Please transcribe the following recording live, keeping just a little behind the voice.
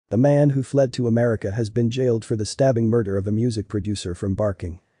The man who fled to America has been jailed for the stabbing murder of a music producer from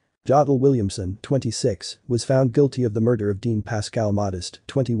Barking. Jahtel Williamson, 26, was found guilty of the murder of Dean Pascal-Modeste,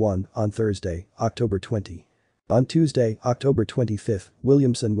 21, on Thursday, October 20. On Tuesday, October 25,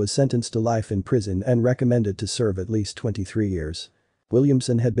 Williamson was sentenced to life in prison and recommended to serve at least 23 years.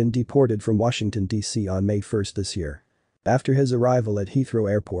 Williamson had been deported from Washington, D.C. on May 1 this year. After his arrival at Heathrow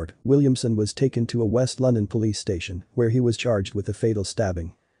Airport, Williamson was taken to a West London police station where he was charged with a fatal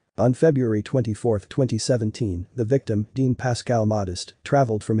stabbing. On February 24, 2017, the victim, Dean Pascal-Modeste,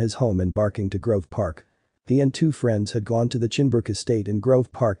 traveled from his home in Barking to Grove Park. He and two friends had gone to the Chinbrook estate in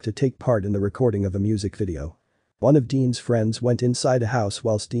Grove Park to take part in the recording of a music video. One of Dean's friends went inside a house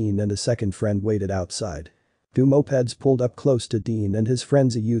whilst Dean and a second friend waited outside. Two mopeds pulled up close to Dean and his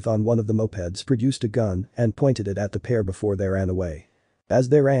friends. A youth on one of the mopeds produced a gun and pointed it at the pair before they ran away. As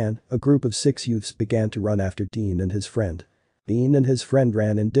they ran, a group of 6 youths began to run after Dean and his friend. Dean and his friend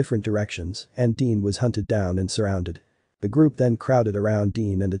ran in different directions and Dean was hunted down and surrounded. The group then crowded around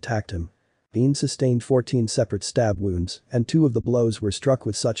Dean and attacked him. Dean sustained 14 separate stab wounds and 2 of the blows were struck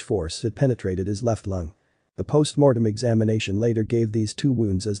with such force it penetrated his left lung. The post-mortem examination later gave these 2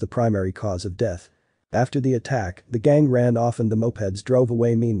 wounds as the primary cause of death. After the attack, the gang ran off and the mopeds drove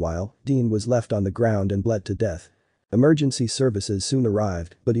away. Meanwhile, Dean was left on the ground and bled to death. Emergency services soon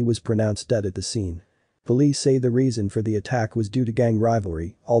arrived, but he was pronounced dead at the scene. Police say the reason for the attack was due to gang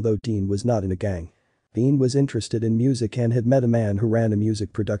rivalry, although Dean was not in a gang. Dean was interested in music and had met a man who ran a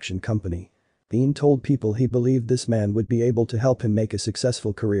music production company. Dean told people he believed this man would be able to help him make a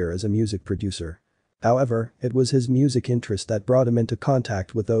successful career as a music producer. However, it was his music interest that brought him into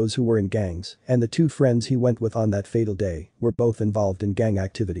contact with those who were in gangs, and the 2 friends he went with on that fatal day were both involved in gang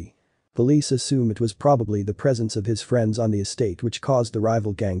activity. Police assume it was probably the presence of his friends on the estate which caused the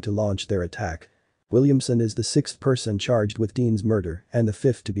rival gang to launch their attack. Williamson is the 6th person charged with Dean's murder and the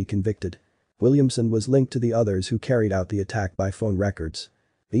 5th to be convicted. Williamson was linked to the others who carried out the attack by phone records.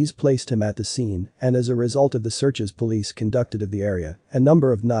 These placed him at the scene, and as a result of the searches police conducted of the area, a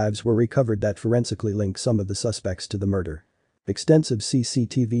number of knives were recovered that forensically link some of the suspects to the murder. Extensive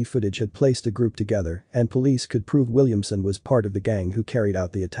CCTV footage had placed the group together and police could prove Williamson was part of the gang who carried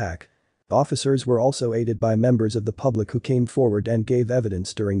out the attack. Officers were also aided by members of the public who came forward and gave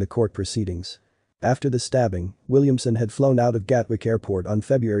evidence during the court proceedings. After the stabbing, Williamson had flown out of Gatwick Airport on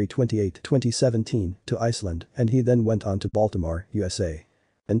February 28, 2017, to Iceland and he then went on to Baltimore, USA.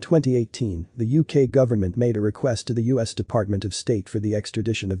 In 2018, the UK government made a request to the US Department of State for the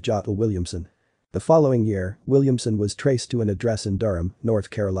extradition of Jahtel Williamson. The following year, Williamson was traced to an address in Durham,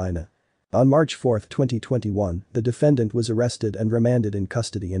 North Carolina. On March 4, 2021, the defendant was arrested and remanded in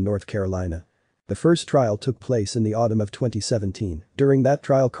custody in North Carolina. The first trial took place in the autumn of 2017. During that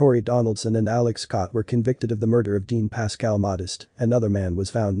trial, Corey Donaldson and Alex Scott were convicted of the murder of Dean Pascal-Modeste. Another man was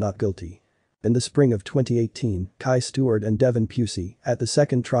found not guilty. In the spring of 2018, Kai Stewart and Devin Pusey, at the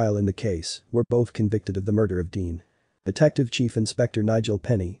second trial in the case, were both convicted of the murder of Dean. Detective Chief Inspector Nigel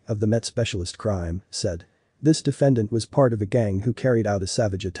Penny, of the Met Specialist Crime, said, "This defendant was part of a gang who carried out a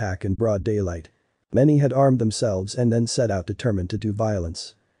savage attack in broad daylight. Many had armed themselves and then set out determined to do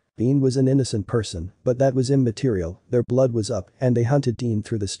violence. Dean was an innocent person, but that was immaterial. Their blood was up and they hunted Dean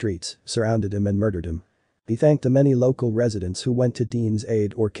through the streets, surrounded him and murdered him." He thanked the many local residents who went to Dean's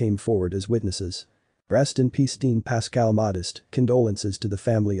aid or came forward as witnesses. Rest in peace Dean Pascal-Modeste, condolences to the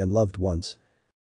family and loved ones.